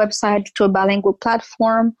rebranded the website to a bilingual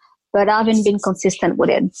platform, but I haven't been consistent with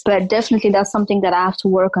it. But definitely that's something that I have to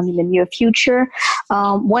work on in the near future.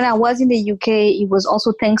 When I was in the UK, it was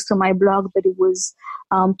also thanks to my blog, but it was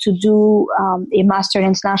to do a master in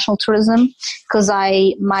international tourism, because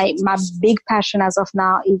my big passion as of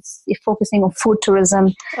now is focusing on food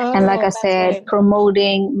tourism. And like I said,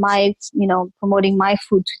 promoting my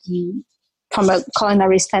food from a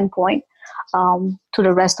culinary standpoint to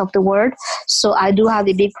the rest of the world. So I do have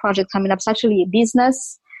a big project coming up. It's actually a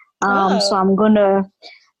business. So I'm going to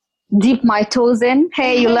dip my toes in.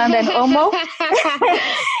 Hey, Yolanda and Omo.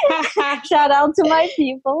 Shout out to my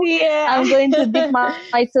people. Yeah. I'm going to dip my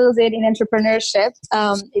toes in entrepreneurship.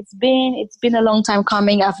 It's been a long time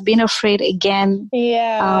coming. I've been afraid again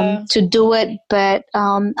to do it, but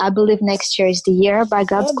I believe next year is the year by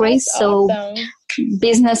God's grace. So awesome.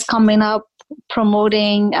 Business coming up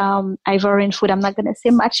promoting Ivorian food. I'm not going to say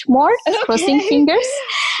much more, crossing fingers.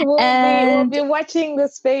 We'll be watching the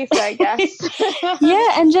space, I guess.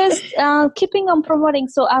 Yeah, and just keeping on promoting.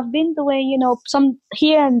 So I've been doing, some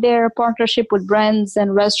here and there partnership with brands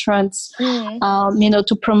and restaurants,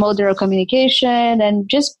 to promote their communication and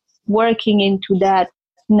just working into that,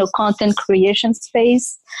 content creation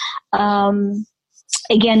space.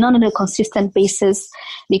 Again, not on a consistent basis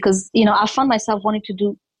because, I found myself wanting to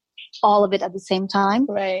do all of it at the same time.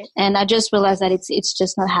 Right. And I just realized that it's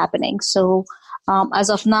just not happening. So as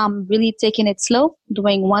of now, I'm really taking it slow,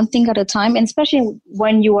 doing one thing at a time, and especially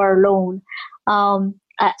when you are alone.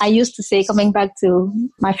 I used to say, coming back to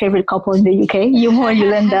my favorite couple in the UK, Yumo and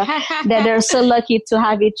Yolanda, that they're so lucky to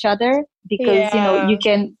have each other because, you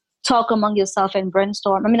can talk among yourself and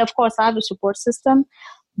brainstorm. I mean, of course, I have a support system,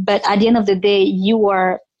 but at the end of the day,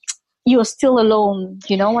 you're still alone.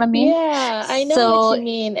 You know what I mean? Yeah, I know what you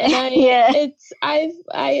mean. And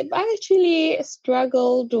I've actually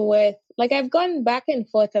struggled with, like, I've gone back and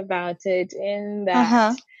forth about it in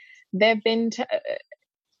that there've been,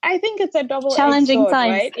 I think it's a double-edged challenging sword,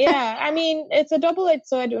 times. right? Yeah, I mean, it's a double-edged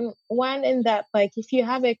sword. One, in that, like, if you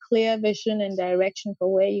have a clear vision and direction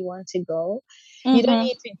for where you want to go, you don't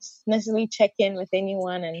need to necessarily check in with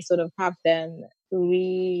anyone and sort of have them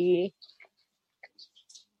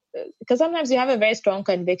because sometimes you have a very strong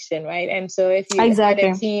conviction, right? And so if you had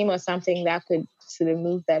a team or something that could sort of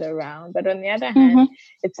move that around. But on the other hand,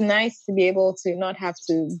 it's nice to be able to not have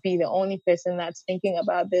to be the only person that's thinking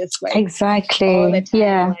about this, like, all the time.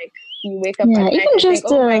 Yeah. Like, you wake up at night and think,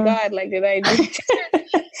 oh my God, like, did I do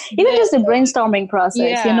even just the brainstorming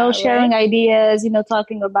process, sharing ideas,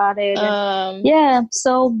 talking about it.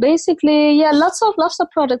 So basically, lots of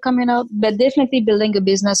product coming out, but definitely building a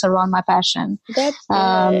business around my passion. That's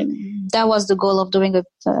good. That was the goal of doing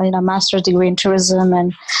a master's degree in tourism,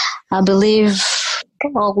 and I believe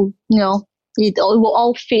it will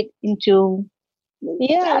all fit into.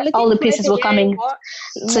 Yeah, all the pieces were coming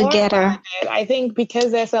together. I think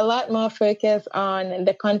because there's a lot more focus on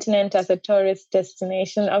the continent as a tourist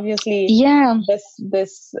destination. Obviously,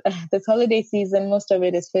 this holiday season, most of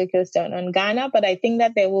it is focused on Ghana, but I think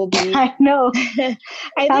that there will be. I know.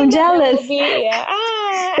 I'm jealous.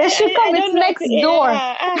 They should come. It's next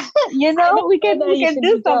door. We can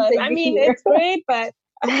do something. I mean, it's great, but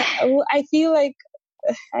I feel like.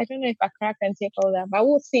 I don't know if Accra can take all that, but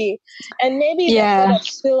we'll see. And maybe the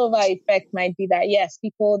sort of spillover effect might be that, yes,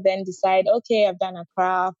 people then decide, okay, I've done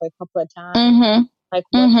Accra for a couple of times. Like,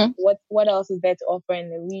 what else is there to offer in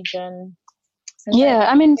the region? And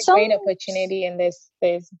I mean, it's a great opportunity, and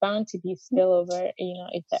there's bound to be spillover,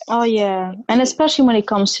 effect. Oh yeah, and especially when it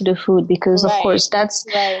comes to the food, because of course that's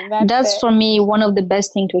for me one of the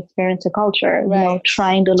best things to experience a culture.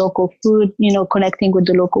 Trying the local food, connecting with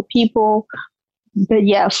the local people.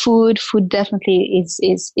 But food definitely is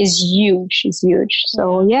huge. It's huge.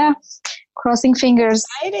 So crossing fingers.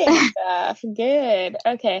 Exciting stuff. Good.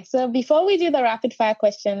 Okay. So before we do the rapid fire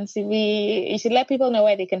questions, you should let people know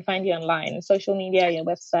where they can find you online, social media, your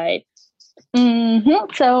website.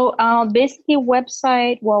 So basically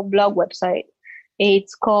blog website.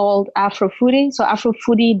 It's called Afrofoodie. So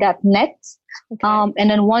afrofoodie.net. Okay. And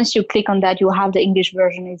then once you click on that, you'll have the English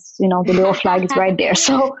version. It's, the little flag is right there.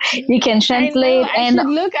 So you can translate. I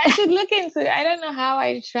should look into, I don't know how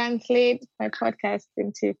I translate my podcast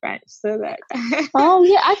into French so that.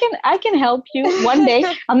 I can help you one day.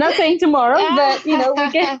 I'm not saying tomorrow, but,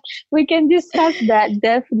 we can discuss that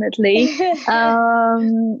definitely.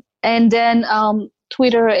 And then,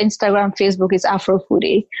 Twitter, Instagram, Facebook is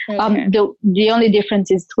Afrofoodie. Okay. The only difference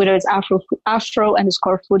is Twitter is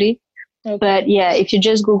Afro_foodie. Okay. But if you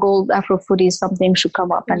just Google Afrofoodie, something should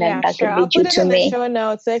come up, and then that could lead you to me. I'll put it in the show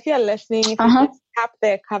notes. So if you're listening, if you just tap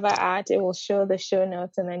the cover art, it will show the show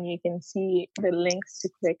notes, and then you can see the links to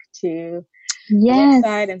click to the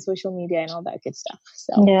website and social media and all that good stuff.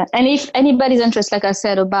 So and if anybody's interested, like I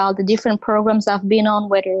said, about the different programs I've been on,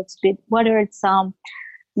 whether it's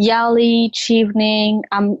Yali, Chevening.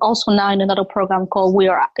 I'm also now in another program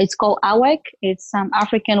it's called AWEC. It's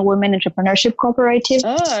African Women Entrepreneurship Cooperative.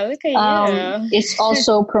 Oh, look at you. It's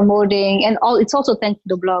also promoting, it's also thanks to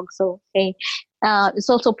the blog. So, it's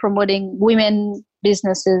also promoting women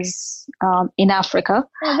businesses in Africa.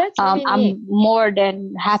 Oh, that's really neat. I'm more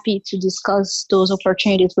than happy to discuss those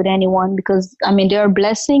opportunities with anyone because, they're a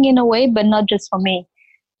blessing in a way, but not just for me.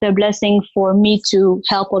 They're a blessing for me to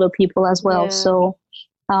help other people as well. So,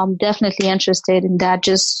 I'm definitely interested in that.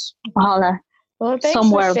 Just holla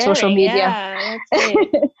somewhere on social media. Yeah, that's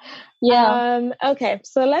great. Okay,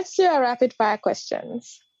 so let's do our rapid fire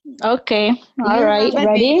questions. Okay. All right.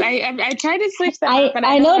 Ready? I tried to switch them up, but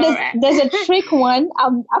I know there's a trick one.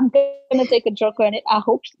 I'm gonna take a joke on it. I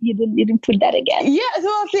hope you didn't put that again. Yeah.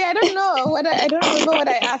 So see, I don't know I don't remember what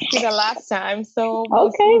I asked you the last time. So go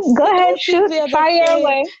ahead, shoot, fire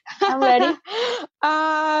away. I'm ready.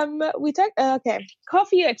 We talked. Okay,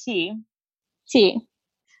 coffee or tea? Tea.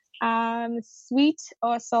 Sweet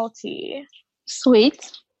or salty?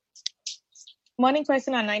 Sweet. Morning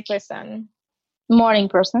person or night person? Morning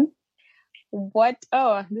person. What?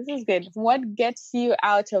 Oh, this is good. What gets you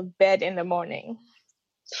out of bed in the morning?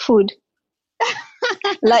 Food.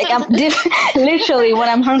 Like I'm literally when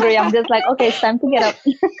I'm hungry, I'm just like, okay, it's time to get up.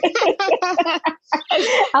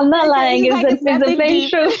 I'm not lying. It's the plain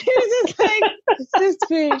truth. It's just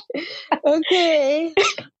food. Okay.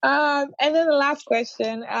 And then the last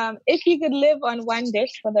question: if you could live on one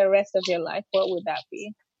dish for the rest of your life, what would that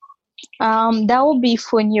be? That would be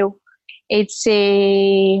fonio.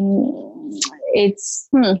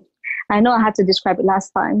 I know I had to describe it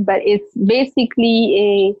last time, but it's basically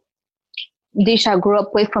a dish I grew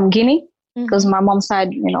up with from Guinea, because my mom's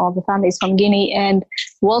side, the family is from Guinea, and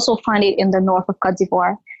we also find it in the north of Côte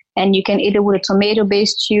d'Ivoire. And you can eat it with a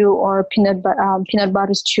tomato-based stew or peanut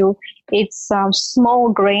butter stew. It's small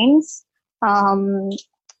grains.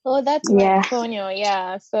 Oh, that's like fonio,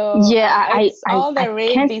 yeah. So it's all the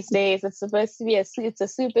rage these days. It's supposed to be it's a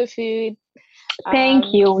superfood. Thank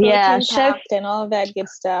you. Yeah, Chef and all that good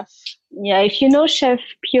stuff. Yeah, if you know Chef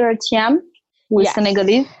Pierre Thiam, who is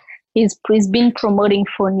Senegalese, he's been promoting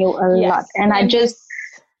fonio a lot, and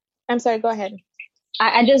I'm sorry. Go ahead.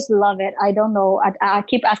 I just love it. I don't know. I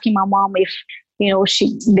keep asking my mom if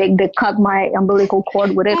they cut my umbilical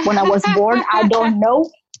cord with it when I was born. I don't know.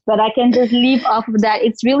 But I can just live off of that.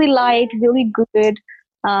 It's really light, really good.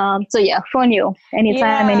 So yeah, fonio,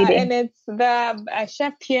 anytime, any day. And it's the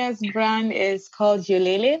Chef Pierre's brand is called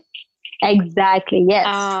Yolele. Exactly, yes.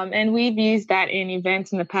 And we've used that in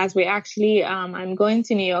events in the past. We actually, I'm going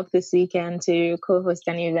to New York this weekend to co-host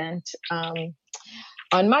an event on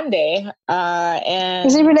Monday. And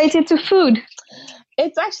is it related to food?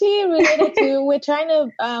 It's actually related to, we're trying to,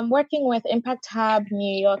 working with Impact Hub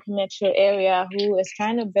New York metro area, who is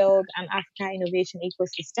trying to build an Africa innovation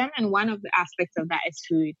ecosystem. And one of the aspects of that is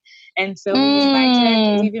food. And so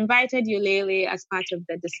we've invited Yolele as part of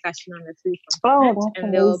the discussion on the food component,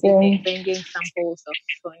 and they'll be bringing samples of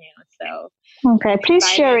fonio. So okay, please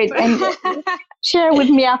share it and share with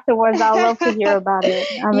me afterwards. I'd love to hear about it.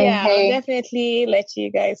 I'll definitely let you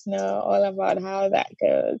guys know all about how that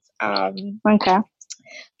goes. Okay.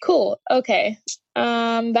 Cool. Okay.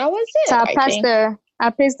 That was it. So I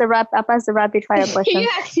passed the rapid fire question.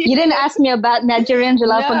 Yes, you didn't ask me about Nigerian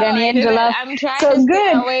jollof or Ghanaian jollof. I'm trying to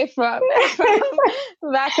stay away from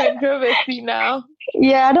that controversy now.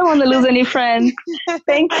 Yeah, I don't want to lose any friends.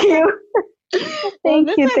 Thank you.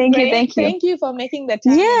 Thank you for making the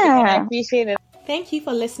time. Yeah. I appreciate it. Thank you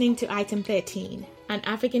for listening to Item 13, an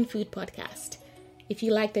African food podcast. If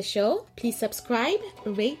you like the show, please subscribe,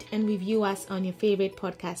 rate, and review us on your favorite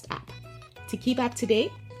podcast app. To keep up to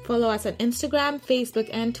date, follow us on Instagram, Facebook,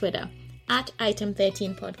 and Twitter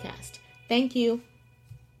 @Item13 Podcast. Thank you.